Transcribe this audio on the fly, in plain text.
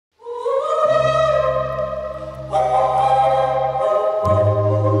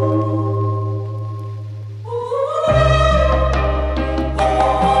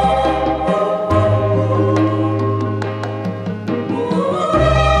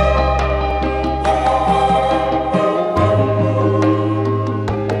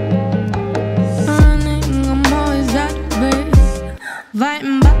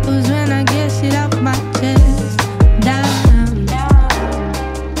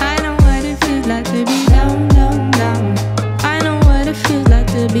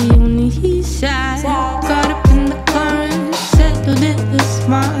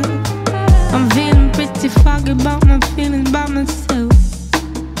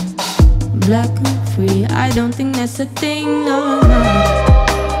Black and free, I don't think that's a thing, no, no.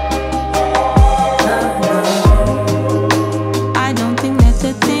 I don't think that's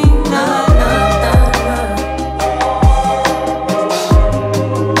a thing, no, no.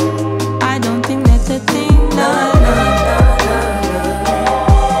 I don't think that's a thing, no, no.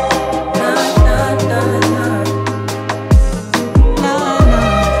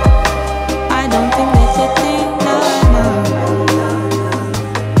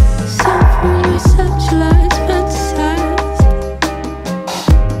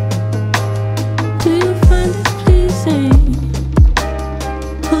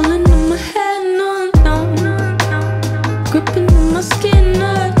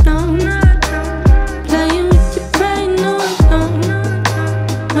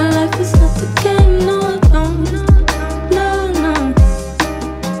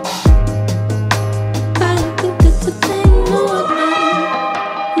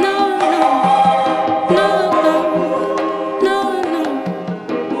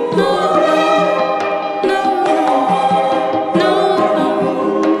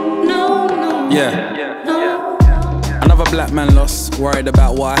 Worried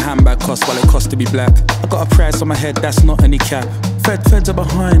about what a handbag costs while it costs to be black. I got a price on my head, that's not any cap. Feds are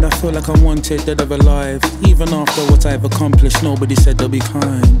behind, I feel like I'm wanted, dead or alive. Even after what I've accomplished, nobody said they'll be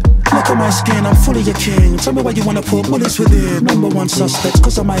kind. Look at my skin, I'm fully your king. Tell me why you wanna put bullets within. Number one suspect,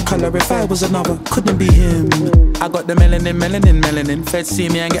 cause of my colour. If I was another, couldn't be him. I got the melanin. Feds see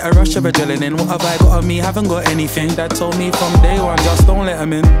me and get a rush of adrenaline. What have I got on me? Haven't got anything. Dad told me from day one, just don't let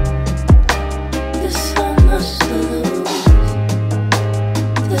him in. There's so much to lose.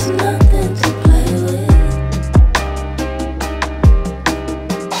 There's nothing to play with.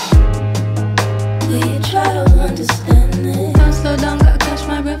 Will you try to understand it? Don't slow down, gotta catch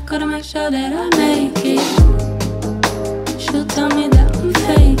my breath, gotta make sure that I make it. She'll tell me that I'm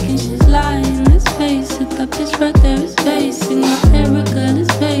faking, she's lying, let's face it. That bitch right there is basic, not every girl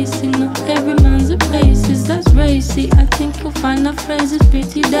is basic, not every man's a racist, that's racy. I think you'll find that phrase is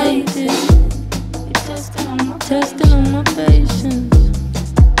pretty dated. You're testing on my patience.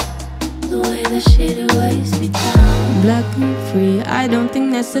 The way that shit weighs me down. Black and free, I don't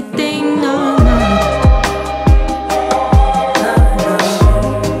think that's a thing, no, no.